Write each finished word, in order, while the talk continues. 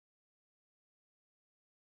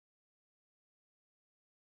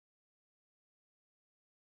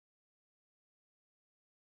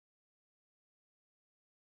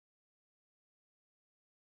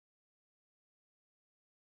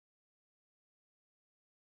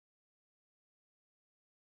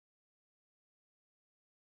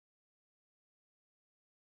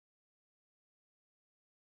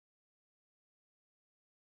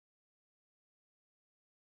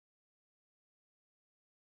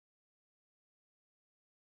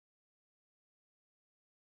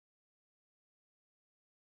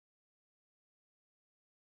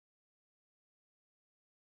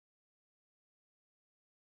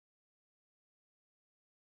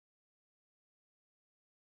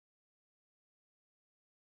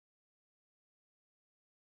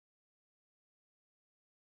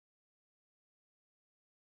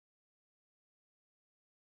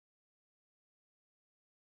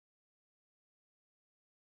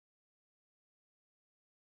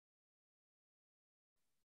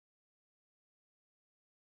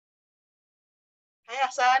Hai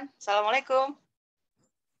Hasan, Assalamualaikum.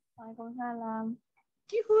 Waalaikumsalam.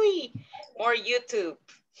 Yuhui, more YouTube.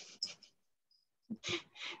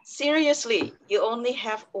 Seriously, you only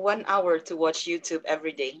have 1 hour to watch YouTube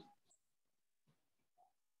every day.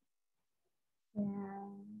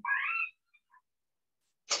 Yeah.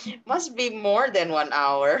 Must be more than 1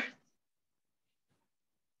 hour.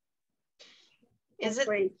 Is it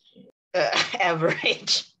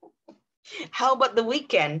average? How about the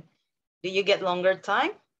weekend? Do you get longer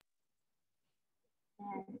time?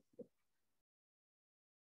 Yes.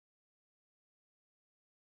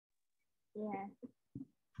 Yes.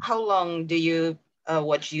 How long do you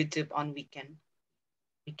watch YouTube on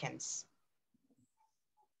weekends?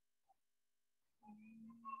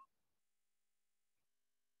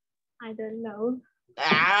 I don't know.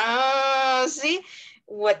 See,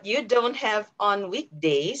 what you don't have on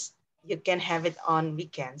weekdays, you can have it on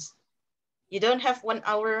weekends. You don't have 1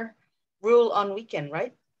 hour rule on weekend,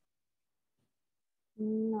 right?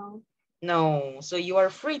 No. No, so you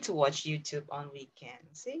are free to watch YouTube on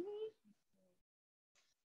weekends. See?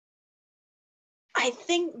 I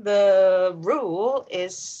think the rule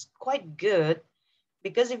is quite good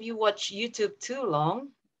because if you watch YouTube too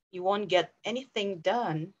long, you won't get anything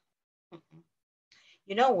done.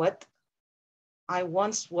 You know what? I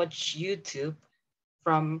once watched YouTube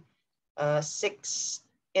from 6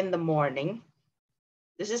 in the morning.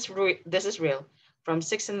 This is real. From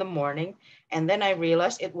 6 in the morning, and then I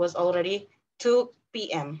realized it was already 2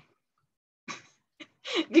 p.m.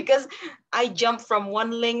 because I jumped from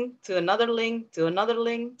one link to another link to another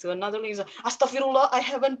link to another link. So, Astaghfirullah, I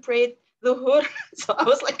haven't prayed the hood. So I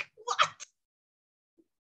was like, what?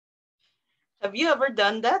 Have you ever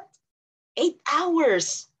done that? 8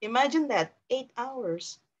 hours. Imagine that. 8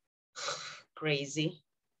 hours. Crazy.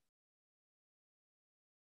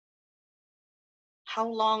 How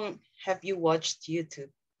long have you watched YouTube?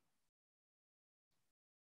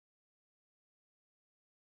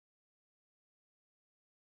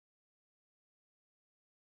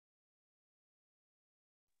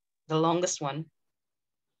 The longest one?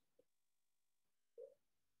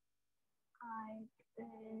 I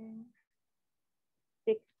think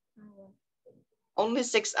 6 hours. Only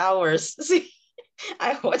 6 hours. See,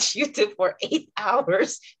 I watch YouTube for 8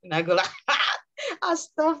 hours and I go like,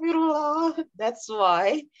 Astaghfirullah. That's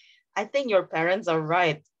why I think your parents are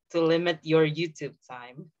right to limit your YouTube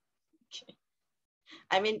time. Okay.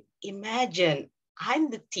 I mean, imagine I'm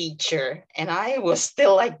the teacher and I was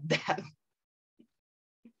still like that.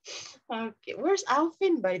 Okay, where's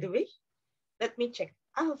Alvin, by the way? Let me check.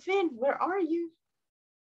 Alvin, where are you?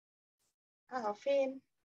 Alvin,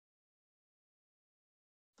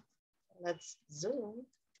 let's zoom.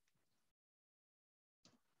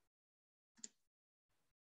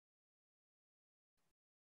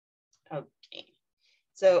 Okay.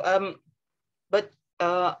 So but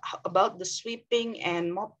about the sweeping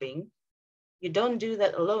and mopping, you don't do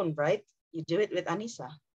that alone, right? You do it with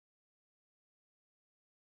Anissa.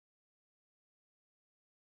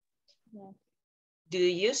 Yes. Do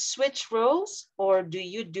you switch roles or do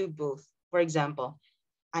you do both? For example,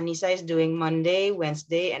 Anissa is doing Monday,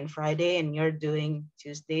 Wednesday, and Friday, and you're doing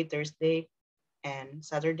Tuesday, Thursday, and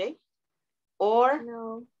Saturday? Or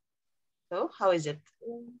No. so? How is it?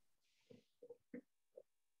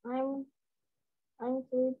 I'm I'm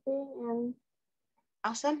sleeping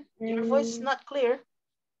Asan, your voice is and not clear.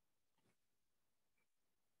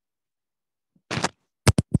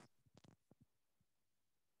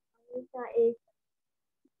 Lisa is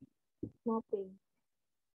mopping.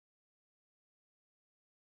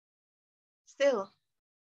 Still.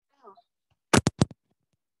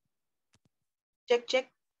 Check, check.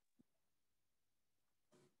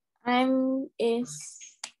 I'm is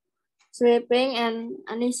sweeping and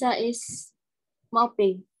Anissa is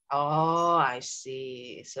mopping. Oh, I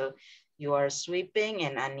see. So you are sweeping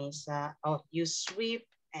and Anissa, oh, you sweep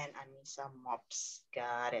and Anissa mops.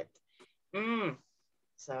 Got it.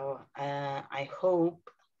 So I hope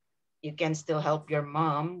you can still help your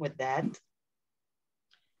mom with that.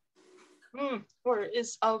 Where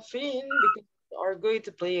is Alfin? Because we are going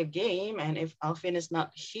to play a game, and if Alfin is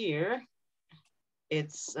not here,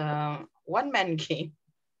 it's one-man game.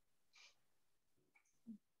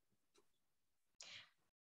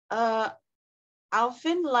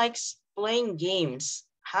 Alfin likes playing games.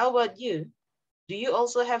 How about you? Do you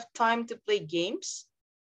also have time to play games?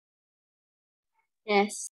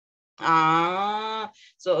 Yes.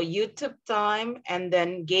 So YouTube time and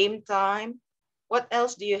then game time. What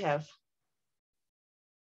else do you have?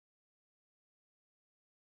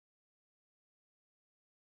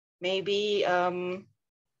 Maybe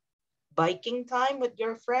biking time with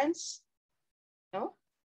your friends? No?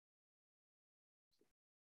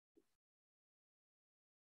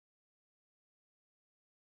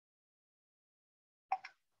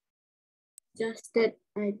 Just that,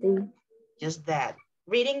 I think. Just that.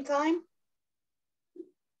 Reading time?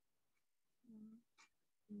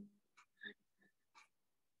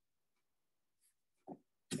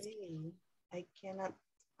 Hey, I cannot.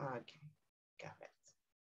 Okay, got it.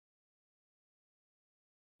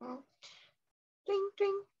 Oh, ding,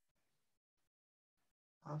 ding.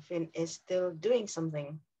 Alvin is still doing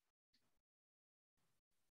something.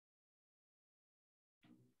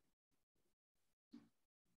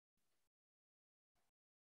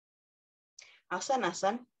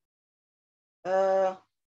 Asan, uh,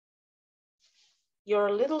 your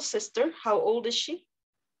little sister, how old is she?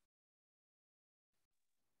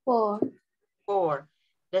 4. 4.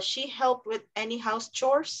 Does she help with any house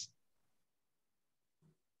chores?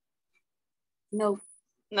 No.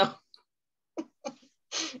 No.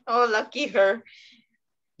 Oh, lucky her.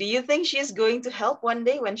 Do you think she's going to help one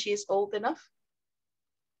day when she is old enough?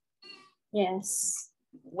 Yes.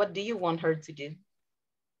 What do you want her to do?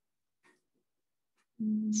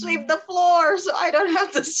 Sweep Mm. the floor so I don't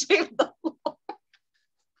have to sweep the floor.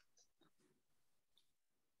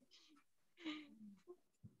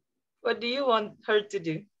 What do you want her to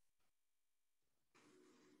do?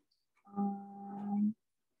 Um,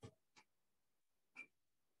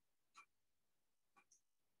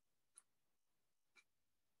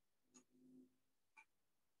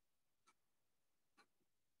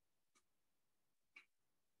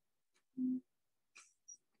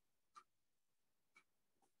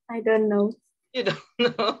 I don't know. You don't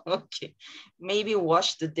know. Okay. Maybe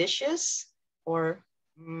wash the dishes or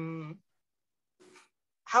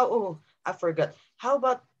how, oh, I forgot. How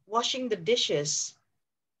about washing the dishes?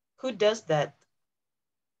 Who does that?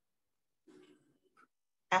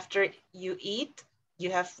 After you eat,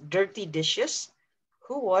 you have dirty dishes.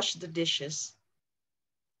 Who wash the dishes?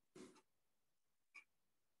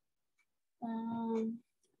 Um,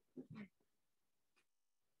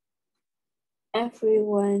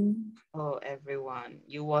 Everyone. Oh, everyone.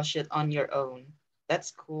 You wash it on your own. That's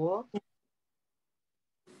cool.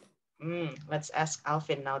 Let's ask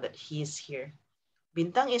Alvin now that he is here.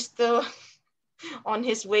 Bintang is still on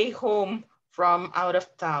his way home from out of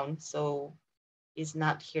town, so he's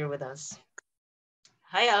not here with us.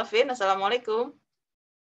 Hi, Alvin. Assalamualaikum.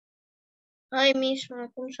 Hi, Miss.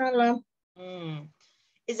 Waalaikumsalam. Hmm.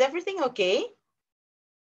 Is everything okay?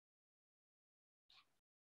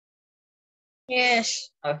 Yes.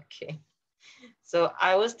 Okay. So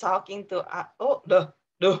I was talking to, oh,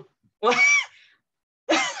 no. What?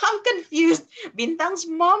 I'm confused. Bintang's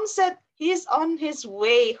mom said he's on his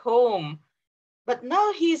way home, but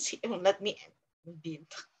now let me,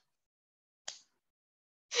 Bintang.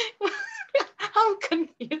 I'm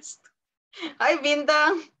confused. Hi,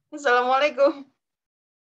 Bintang. Assalamualaikum.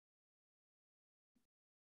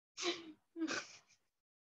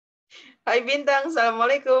 Hi, Bintang.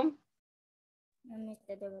 Assalamualaikum.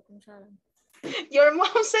 Waalaikumsalam. Your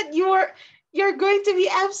mom said you're going to be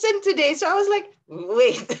absent today. So I was like,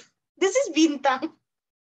 wait, this is Bintang.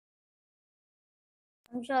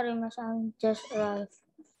 I'm sorry, Miss. I'm just arrived.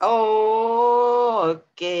 Oh,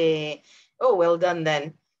 okay. Oh, well done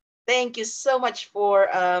then. Thank you so much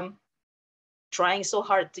for trying so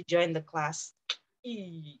hard to join the class.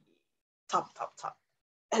 Eee, top, top, top.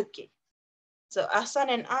 Okay. So Asan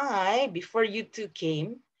and I, before you two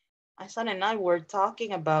came, Asan and I were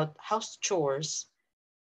talking about house chores.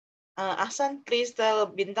 Asan, please tell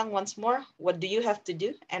Bintang once more, what do you have to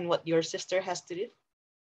do and what your sister has to do?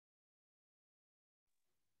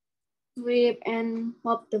 Sweep and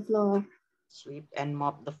mop the floor. Sweep and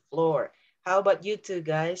mop the floor. How about you two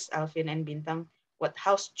guys, Alvin and Bintang? What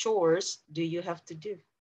house chores do you have to do?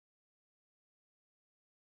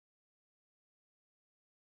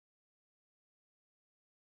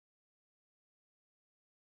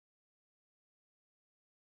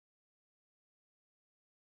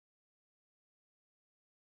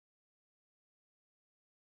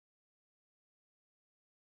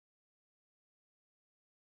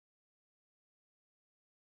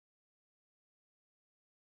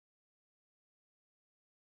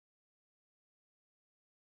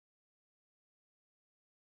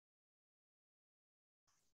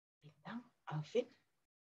 Bintang, Alvin,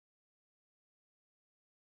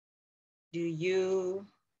 do you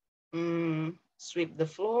sweep the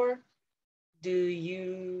floor? Do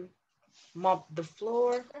you mop the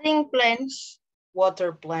floor? Watering plants.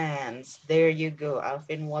 Water plants. There you go,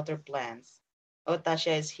 Alvin, water plants. Oh,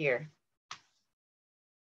 Tasha is here.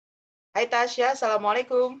 Hi, Tasha.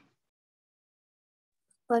 Assalamualaikum.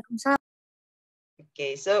 Waalaikumsalam.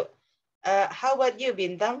 Okay, so how about you,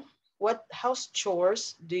 Bintang? What house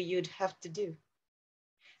chores do you have to do?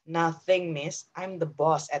 Nothing, miss. I'm the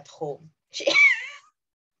boss at home.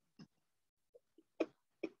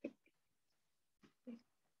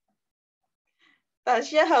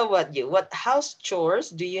 Tasha, how about you? What house chores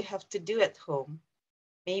do you have to do at home?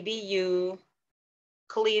 Maybe you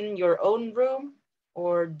clean your own room,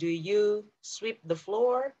 or do you sweep the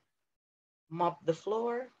floor, mop the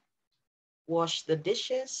floor, wash the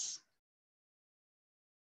dishes?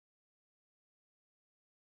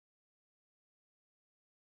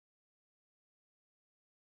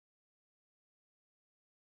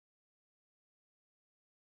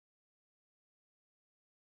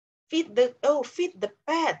 Feed the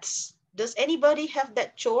pets. Does anybody have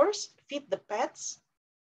that chores? Feed the pets?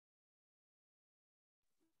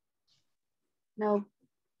 No,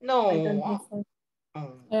 I don't No. have that.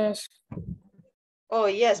 Oh, Yes. oh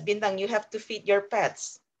yes, Bintang, you have to feed your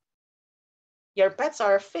pets. Your pets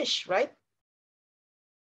are a fish, right?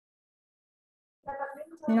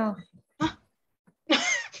 No. Huh?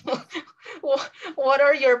 What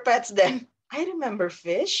are your pets then? I remember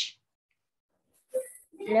fish.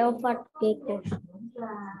 Leopard gecko.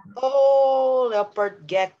 Oh, leopard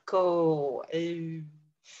gecko. Ew,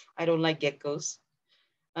 I don't like geckos.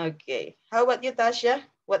 Okay. How about you, Tasha?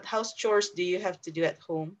 What house chores do you have to do at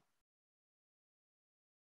home?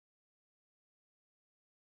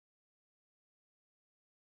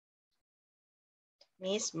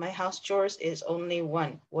 Miss, my house chores is only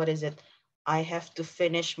one. What is it? I have to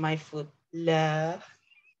finish my food. La.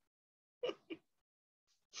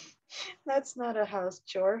 That's not a house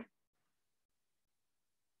chore.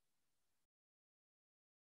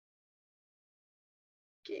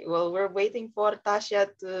 Okay, well, we're waiting for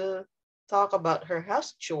Tasha to talk about her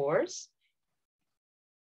house chores.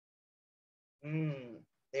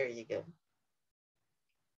 There you go.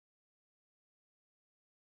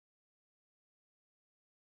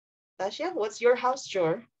 Tasha, what's your house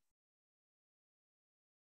chore?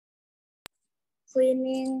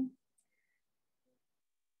 Cleaning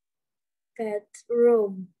cat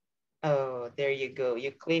room. Oh, there you go.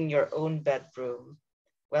 You clean your own bedroom.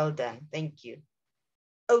 Well done. Thank you.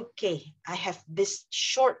 Okay, I have this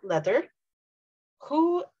short letter.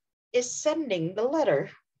 Who is sending the letter?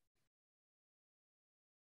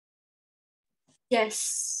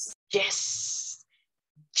 Yes. Jess.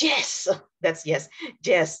 Jess. That's yes.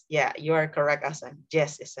 Jess. Yeah, you are correct, Asan.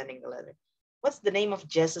 Jess is sending the letter. What's the name of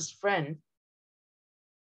Jess's friend?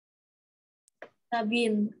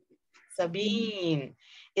 Sabine. Sabine.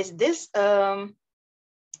 Is this pen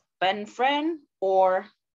friend or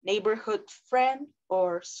neighborhood friend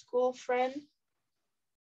or school friend?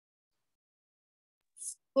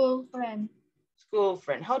 School friend. School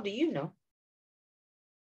friend. How do you know?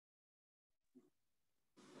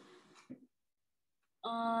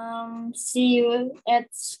 See you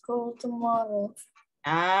at school tomorrow.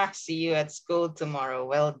 Ah, see you at school tomorrow.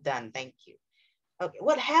 Well done. Thank you. Okay,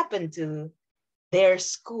 what happened to their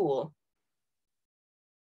school?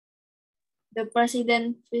 The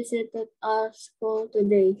president visited our school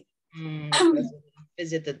today. The president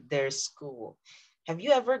visited their school. Have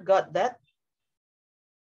you ever got that?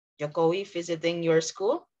 Jokowi visiting your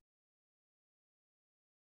school?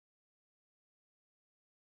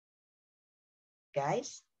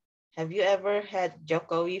 Guys, have you ever had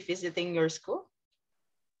Jokowi visiting your school?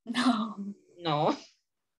 No. No,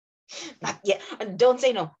 not yet. Don't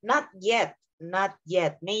say no. Not yet. Not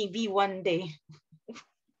yet. Maybe one day.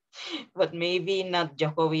 But maybe not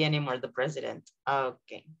Jokowi anymore, the president.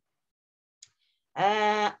 Okay.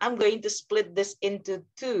 I'm going to split this into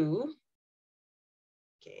two.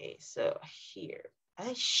 Okay, so here.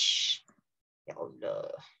 Aish.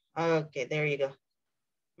 Yalla. Okay, there you go.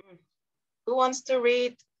 Who wants to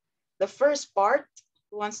read the first part?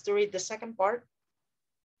 Who wants to read the second part?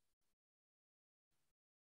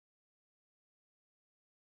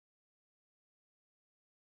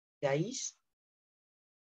 Guys,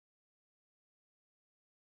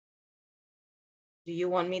 do you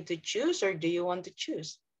want me to choose or do you want to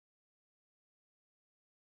choose?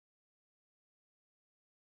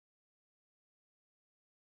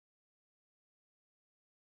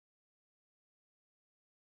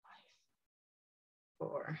 Five,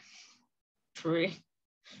 four, three,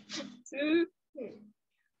 two,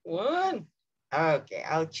 one. Okay,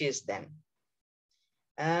 I'll choose then.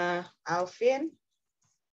 Alvin,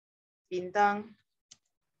 Bintang,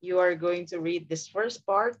 you are going to read this first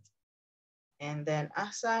part, and then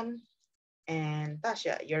Ahsan and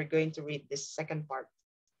Tasha, you're going to read this second part.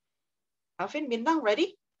 Alvin, Bintang,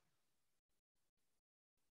 ready?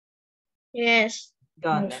 Yes.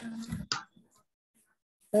 Gone Yes. then.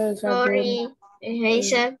 Sorry, hey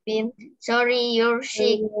Sabine. Sorry, you're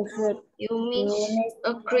sick. You missed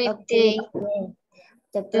a great day.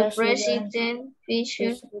 The president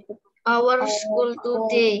visited our school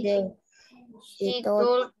today. She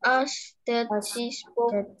told us that she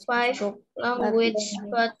spoke 5 languages,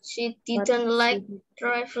 but she didn't like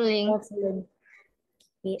traveling.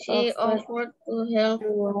 She offered to help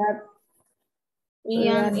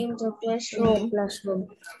Ian in the classroom,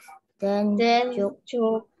 then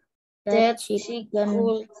joked that she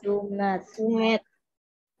could do math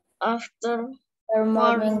after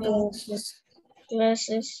morning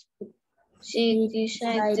classes. She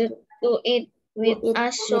decided to eat with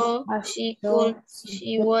us so she could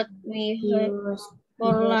see what we had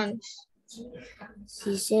for lunch.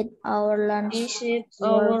 She said our lunch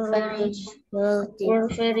were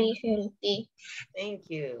very healthy. Thank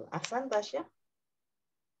you. Asan, Tasha?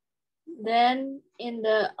 Then in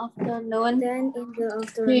the afternoon,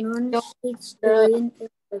 she joined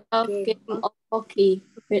the game of hockey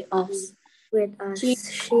with us. She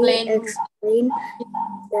explained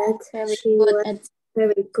that she was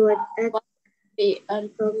very good at what we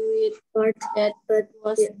argued that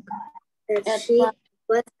was at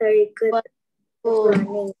practice. But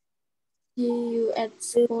running. See you at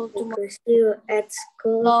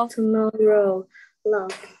school tomorrow.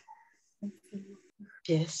 Love.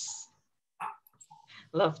 Yes.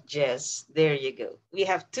 Love Jess. There you go. We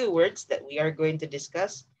have 2 words that we are going to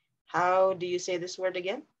discuss. How do you say this word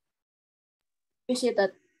again?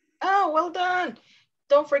 Visited. Oh, well done.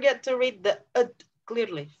 Don't forget to read the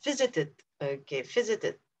clearly. Visited. Okay,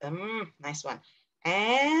 visited. Nice one.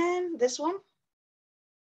 And this one?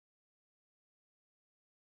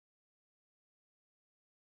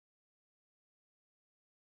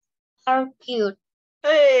 Argued.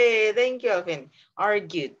 Hey, thank you, Alvin.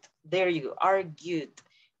 Argued. There you go. Argued.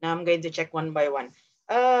 Now I'm going to check one by one.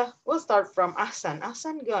 We'll start from Ahsan.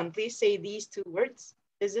 Ahsan, go on. Please say these 2 words.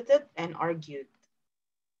 Visited and argued.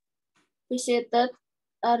 Visited,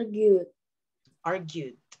 argued.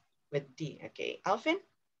 Argued with D. Okay. Alvin?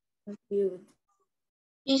 Argued.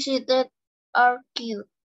 Visited, argued.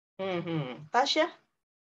 Tasha?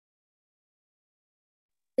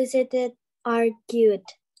 Visited, argued.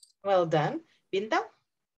 Well done. Bintang?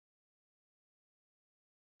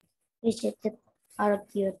 Visited,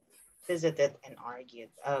 argued. Visited and argued.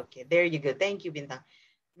 Okay, there you go. Thank you, Bintang.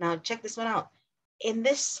 Now check this one out. In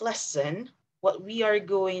this lesson, what we are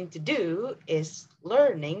going to do is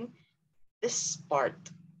learning this part.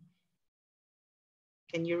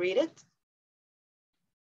 Can you read it?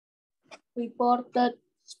 Reported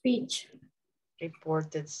speech.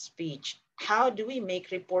 Reported speech. How do we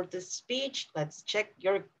make reported speech? Let's check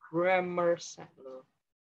your grammar.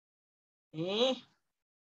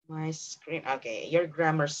 My screen. Okay, your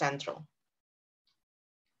grammar central.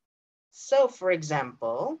 So for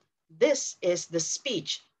example, this is the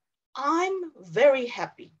speech. I'm very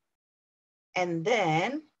happy. And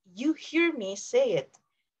then you hear me say it.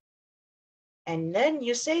 And then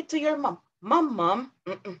you say to your mom, Mom,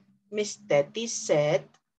 Miss Teddy said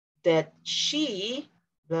that she,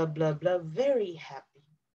 blah, blah, blah, very happy.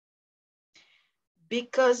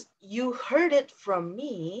 Because you heard it from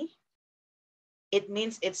me, it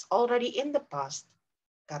means it's already in the past.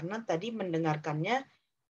 Karena tadi mendengarkannya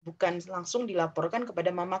bukan langsung dilaporkan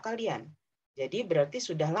kepada mama kalian. Jadi berarti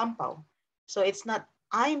sudah lampau. So it's not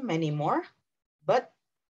I'm anymore, but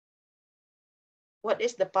what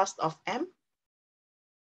is the past of am?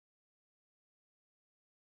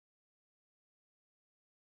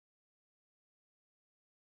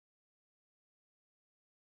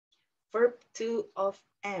 Verb 2 of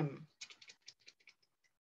am.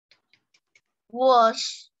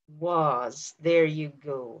 Was. Was. There you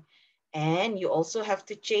go. And you also have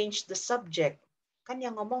to change the subject. Kan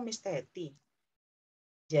yang ngomong Miss Teti.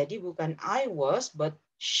 Jadi bukan I was, but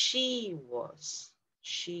she was.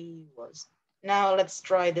 She was. Now let's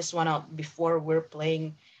try this one out before we're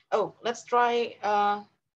playing. Oh, let's try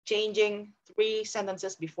changing 3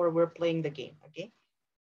 sentences before we're playing the game, okay?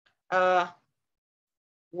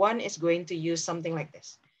 One is going to use something like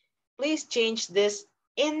this. Please change this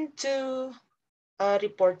into a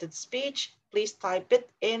reported speech. Please type it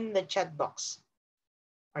in the chat box.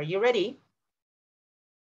 Are you ready?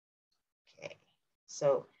 Okay,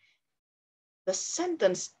 so the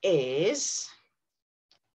sentence is,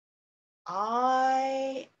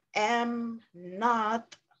 I am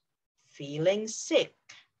not feeling sick.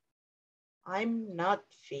 I'm not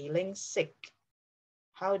feeling sick.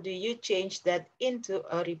 How do you change that into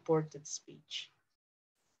a reported speech?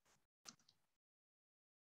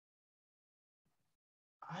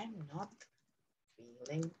 I'm not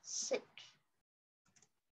feeling sick.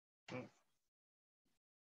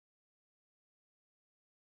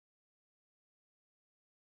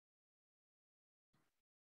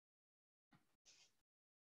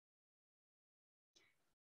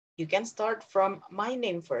 you can start from my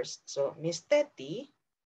name first. So Miss Teti,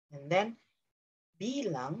 and then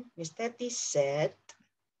bilang, Miss Teti said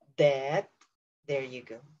that, there you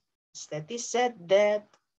go. Miss Teti said that,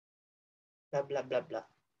 blah, blah, blah, blah.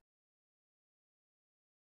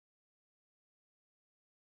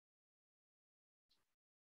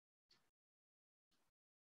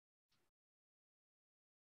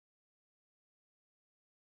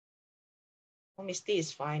 Oh, Miss T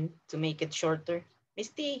is fine to make it shorter. Miss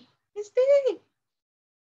T, Miss T.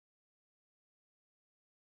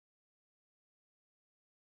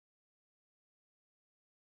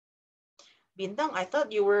 Bintang, I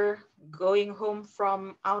thought you were going home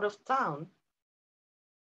from out of town.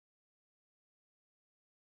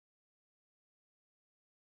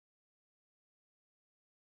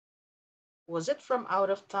 Was it from out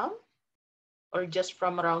of town or just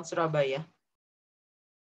from around Surabaya?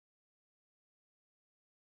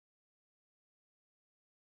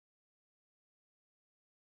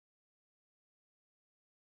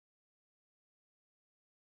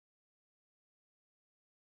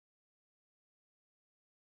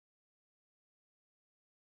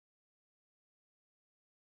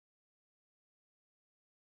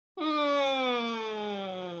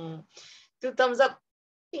 Two thumbs up.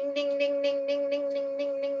 Ding, ding, ding, ding, ding, ding, ding,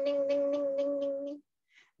 ding, ding, ding, ding, ding, ding, ding, ding.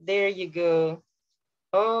 There you go.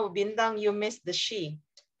 Oh, Bintang, you missed the she.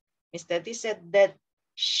 Miss Teti said that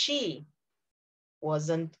she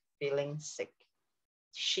wasn't feeling sick.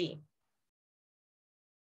 She.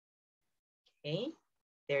 Okay,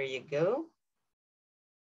 there you go.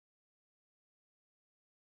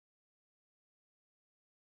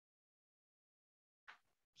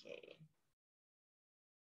 Okay.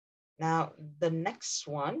 Now, the next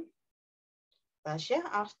one, Tasha,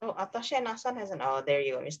 Tasha and Asan has an, oh, there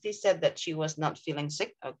you go. Misty said that she was not feeling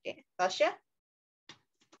sick. Okay, Tasha?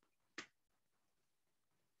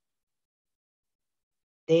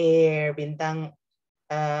 There, Bintang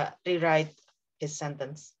rewrite his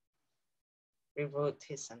sentence. Rewrote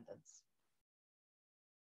his sentence.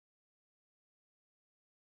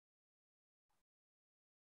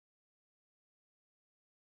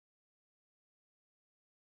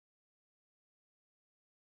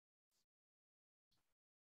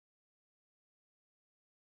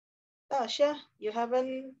 Tasha, you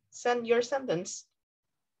haven't sent your sentence.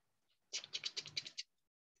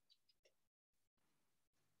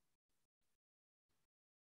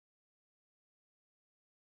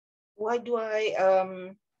 Why do I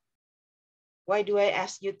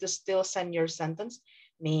ask you to still send your sentence?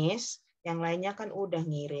 Miss, yang lainnya kan udah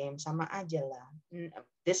ngirim, sama aja lah.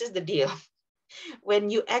 This is the deal.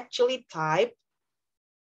 When you actually type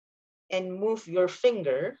and move your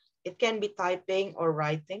finger, it can be typing or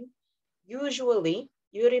writing. Usually,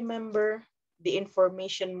 you remember the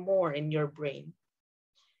information more in your brain.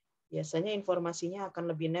 Biasanya informasinya akan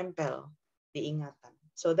lebih nempel di ingatan.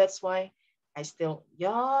 So that's why I still,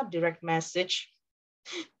 yeah, direct message.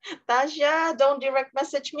 Tasha, don't direct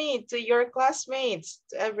message me, to your classmates,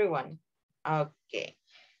 to everyone. Okay.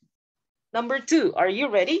 Number 2, are you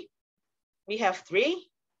ready? We have 3.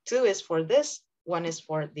 2 is for this, 1 is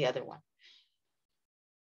for the other one.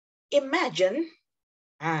 Imagine,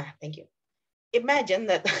 thank you. Imagine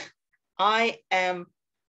that I am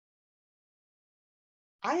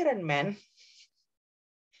Iron Man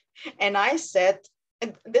and I said,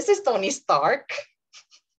 this is Tony Stark,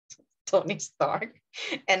 Tony Stark.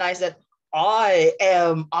 And I said, I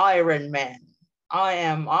am Iron Man. I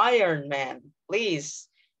am Iron Man. Please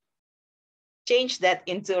change that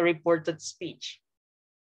into a reported speech.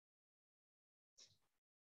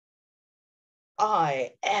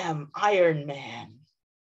 I am Iron Man.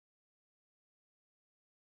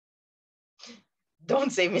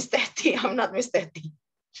 Don't say Miss Teti. I'm not Miss Teti.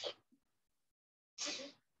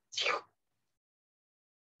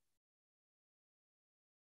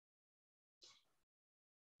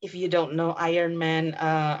 If you don't know Iron Man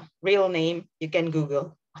real name, you can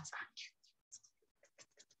Google. What's that?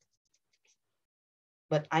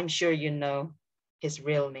 But I'm sure you know his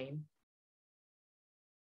real name.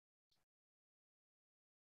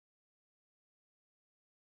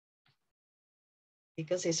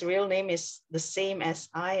 Because his real name is the same as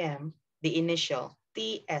I am, the initial,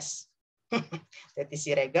 TS. Teti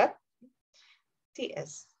Siregar,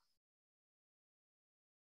 TS.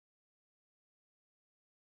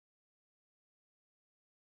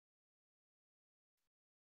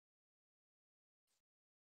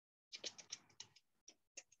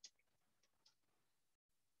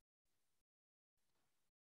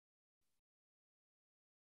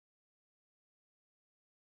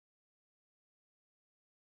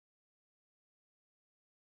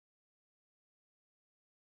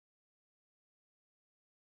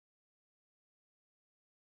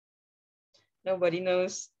 Nobody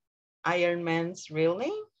knows Iron Man's real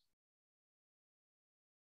name?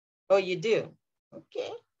 Oh, you do?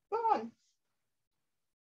 Okay, go on.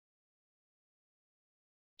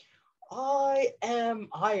 I am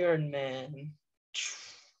Iron Man.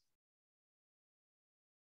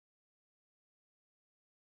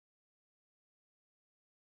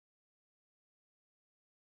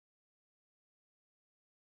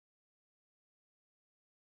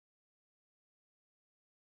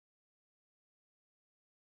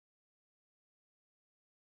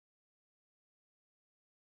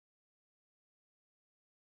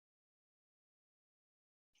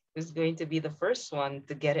 Who's going to be the first one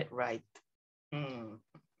to get it right? Hmm.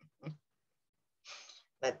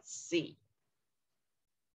 Let's see.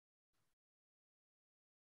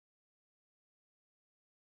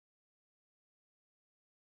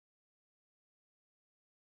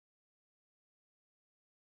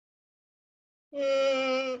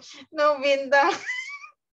 No, Binda.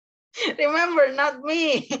 Remember, not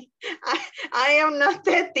me. I am not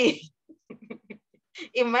Teddy.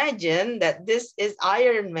 Imagine that this is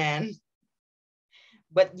Iron Man,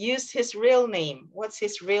 but use his real name. What's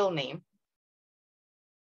his real name?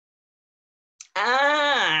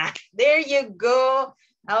 Ah, there you go.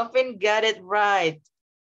 Alvin got it right.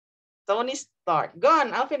 Tony Stark. Go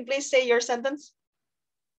on, Alvin, please say your sentence.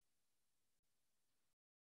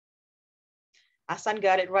 Hassan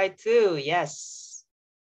got it right too. Yes.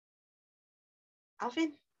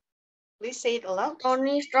 Alvin, please say it aloud.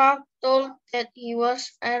 Tony Stark told that he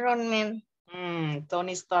was Iron Man.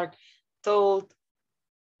 Tony Stark told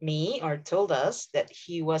me or told us that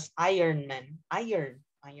he was Iron Man. Iron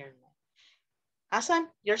Man. Hassan,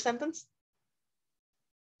 your sentence?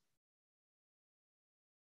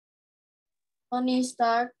 Tony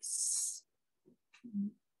Stark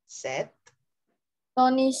Said.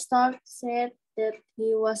 Tony Stark said that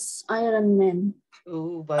he was Iron Man.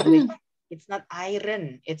 Oh, by the way, it's not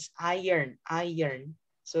iron, it's iron. Iron.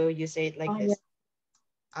 So you say it like this.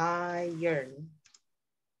 Iron.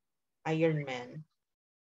 Iron Man.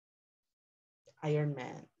 Iron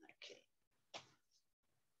Man. Okay.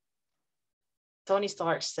 Tony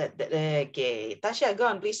Stark said that. Okay. Tasha, go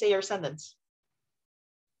on. Please say your sentence.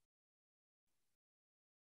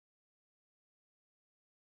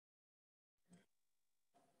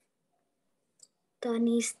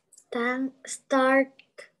 Tony Stark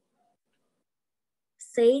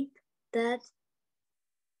said that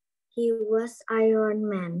he was Iron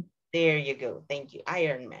Man. There you go. Thank you.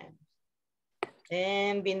 Iron Man.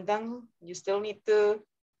 And Bintang, you still need to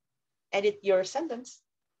edit your sentence.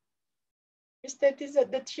 Instead, he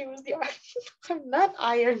said that she was the I'm not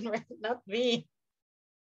Iron Man, not me.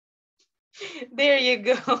 There you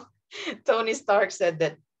go. Tony Stark said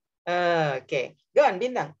that. Okay. Go on,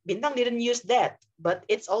 Bintang. Bintang didn't use that, but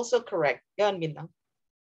it's also correct. Go on, Bintang.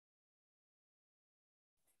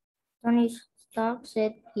 Tony Stark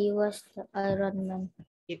said he was the Iron Man.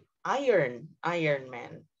 Iron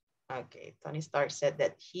Man. Okay, Tony Stark said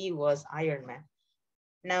that he was Iron Man.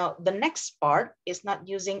 Now, the next part is not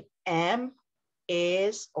using am,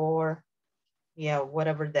 is, or yeah,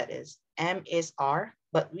 whatever that is. Am, is, are,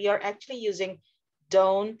 but we are actually using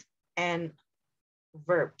don't and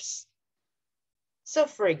verbs. So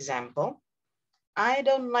for example, I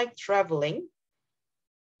don't like traveling.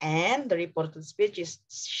 And the reported speech is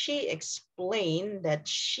she explained that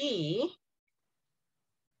she,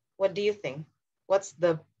 what do you think? What's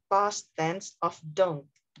the past tense of don't?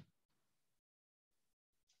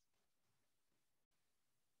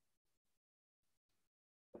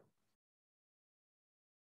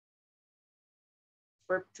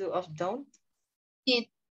 Verb 2 of don't? Did.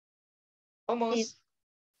 Almost.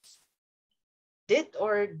 Did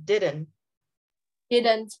or didn't?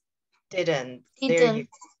 Didn't. Didn't. There you go.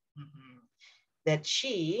 That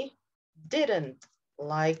she didn't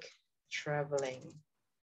like traveling.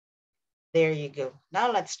 There you go.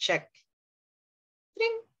 Now let's check.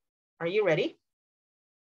 Ding. Are you ready?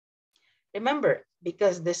 Remember,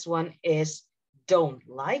 because this one is don't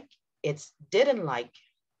like, it's didn't like.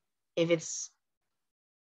 If it's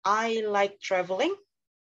I like traveling,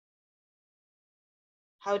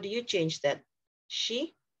 how do you change that?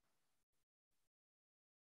 She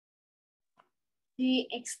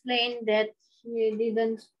explained that he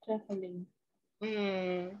didn't traveling.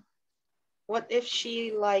 What if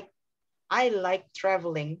she like, I like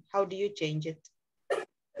traveling? How do you change it?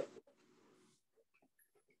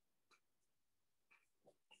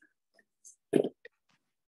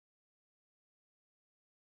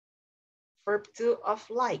 Verb 2 of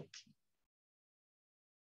like.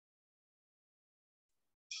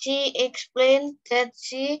 She explained that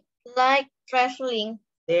she liked traveling.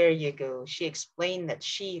 There you go. She explained that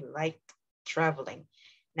she liked traveling.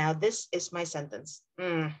 Now this is my sentence.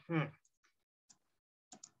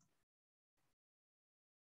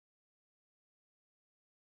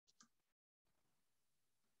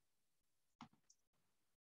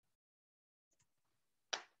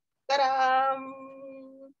 Ta-da!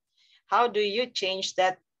 How do you change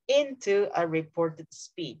that into a reported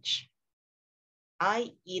speech?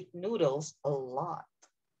 I eat noodles a lot.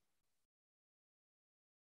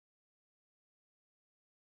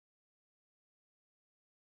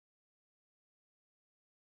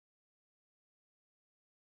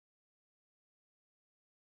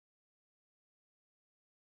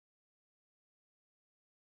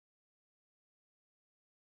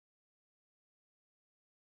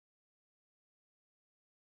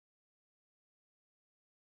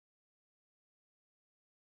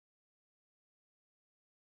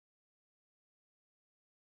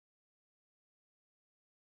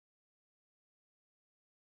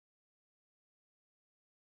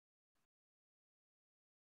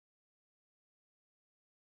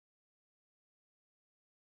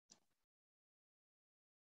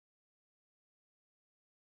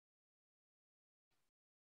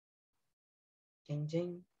 Jing,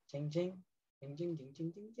 jing, jing, jing, jing, jing, jing,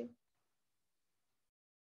 jing, jing, jing.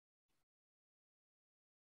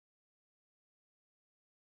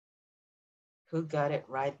 Who got it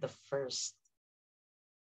right the first?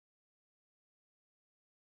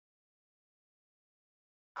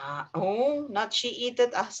 Oh, not she eat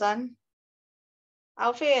it, Ahsan.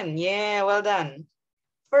 Alvin, yeah, well done.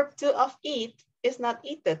 Verb 2 of eat is not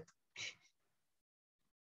eat it.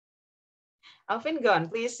 Alvin, go on,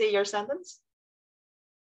 please say your sentence.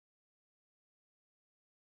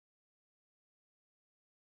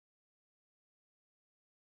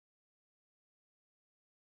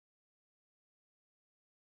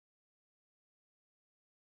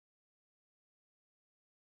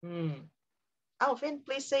 Alvin,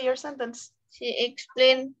 please say your sentence. She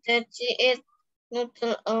explained that she ate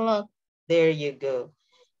noodle a lot. There you go.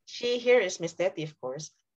 She here is Miss Tetty, of course.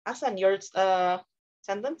 Asan, your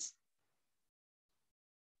sentence?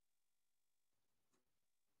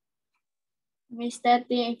 Miss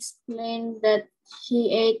Tati explained that she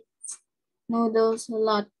ate noodles a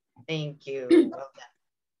lot. Thank you. Well done.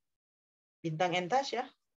 Bintang and Tasha.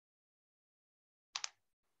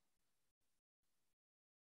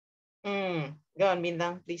 Go on,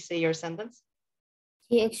 Bintang. Please say your sentence.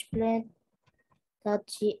 She explained that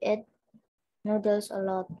she ate noodles a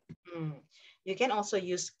lot. You can also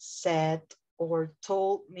use said or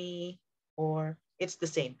told me, or it's the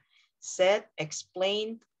same. Said,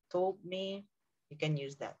 explained, told me. You can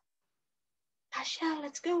use that. Tasha,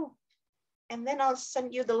 let's go. And then I'll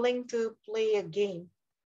send you the link to play a game.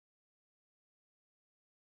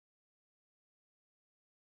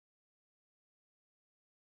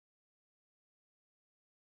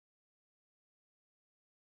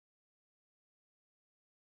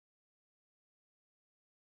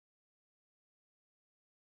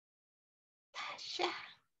 Tasha,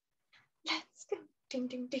 let's go. Ding,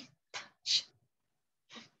 ding, ding. Tasha.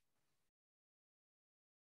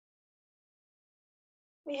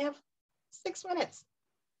 We have 6 minutes.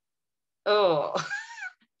 Oh,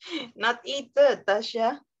 not eat it,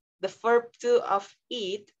 Tasha. The verb 2 of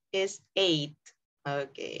eat is ate.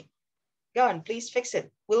 Okay. Go on, please fix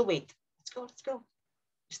it. We'll wait. Let's go, let's go.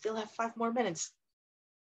 We still have 5 more minutes.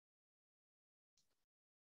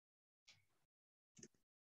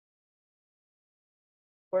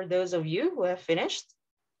 For those of you who have finished,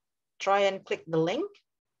 try and click the link.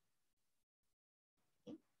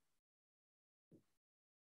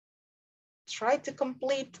 Try to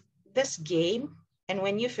complete this game. And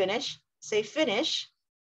when you finish, say finish.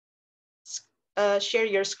 Share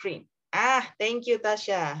your screen. Thank you,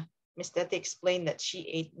 Tasha. Miss Tati explained that she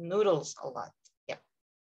ate noodles a lot. Yeah.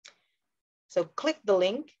 So click the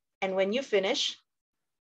link. And when you finish,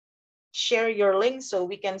 share your link so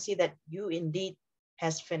we can see that you indeed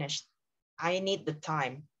has finished. I need the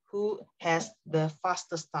time. Who has the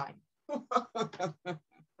fastest time?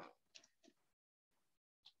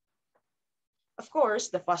 Of course,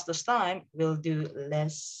 the fastest time will do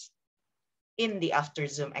less in the after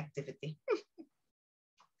Zoom activity.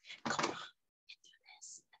 Come on, do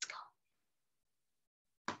this. Let's go.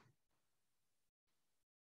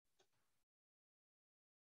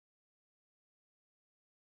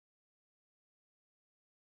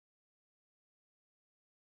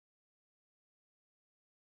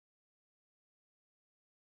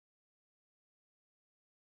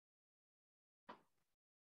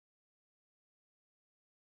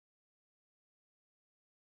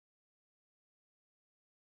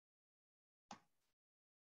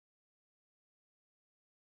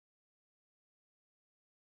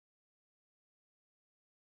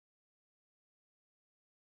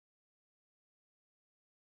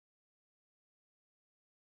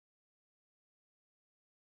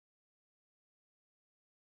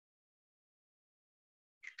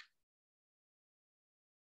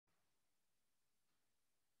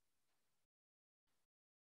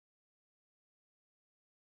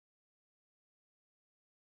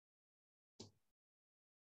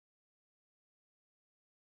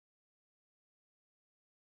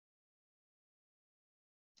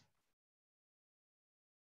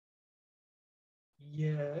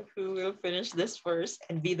 Yeah, who will finish this first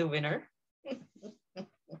and be the winner?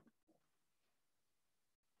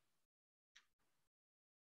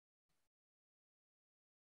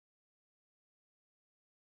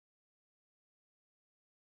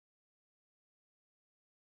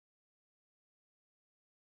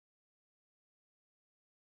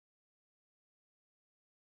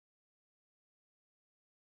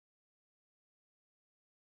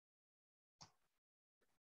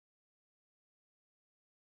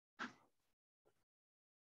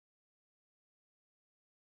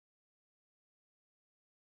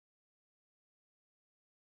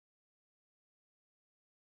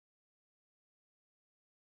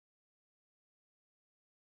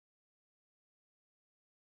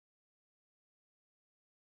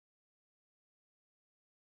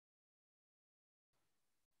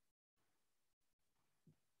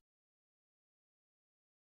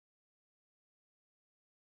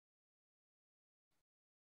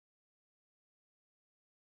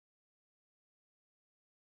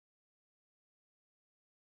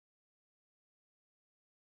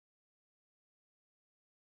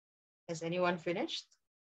 Has anyone finished?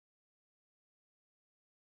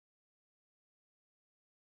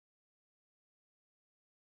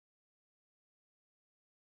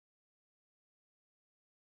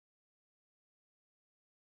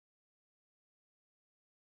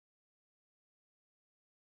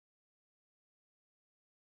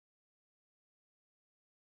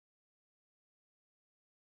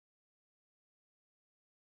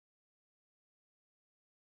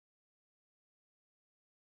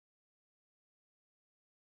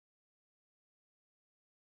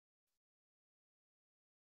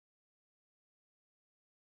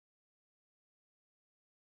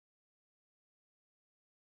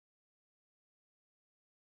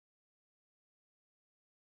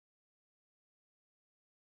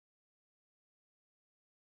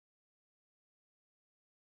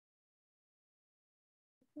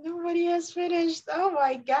 Nobody has finished. Oh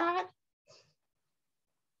my God.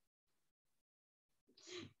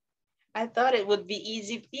 I thought it would be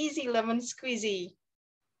easy peasy lemon squeezy.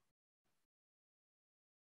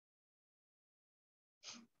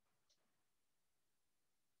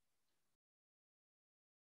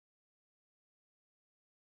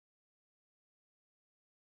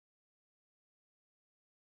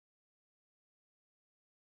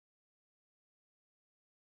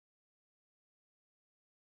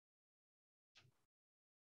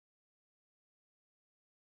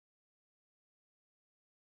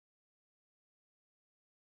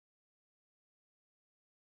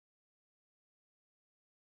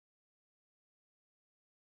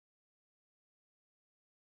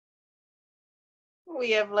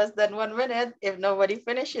 We have less than 1 minute. If nobody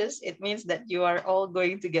finishes, it means that you are all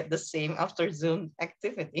going to get the same after Zoom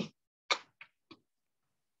activity.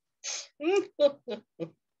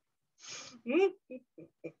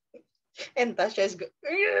 And Tasha is going.